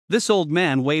This old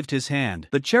man waved his hand.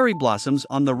 The cherry blossoms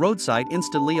on the roadside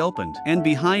instantly opened, and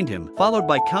behind him, followed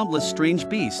by countless strange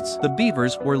beasts, the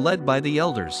beavers were led by the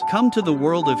elders. Come to the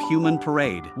world of human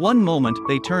parade. One moment,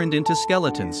 they turned into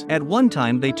skeletons. At one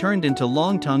time they turned into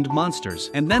long-tongued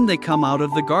monsters, and then they come out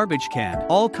of the garbage can.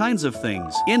 All kinds of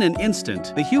things. In an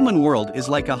instant, the human world is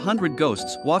like 100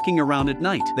 ghosts walking around at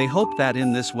night. They hope that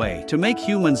in this way, to make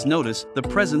humans notice the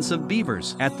presence of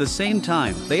beavers. At the same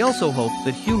time, they also hope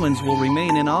that humans will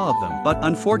remain in awe of them. But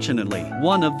unfortunately,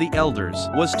 one of the elders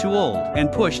was too old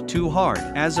and pushed too hard.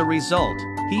 As a result,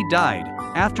 he died.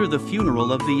 After the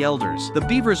funeral of the elders, the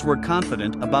beavers were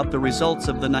confident about the results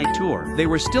of the night tour. They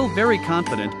were still very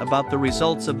confident about the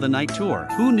results of the night tour.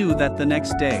 Who knew that the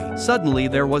next day, suddenly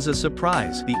there was a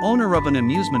surprise. The owner of an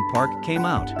amusement park came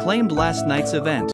out, claimed last night's event.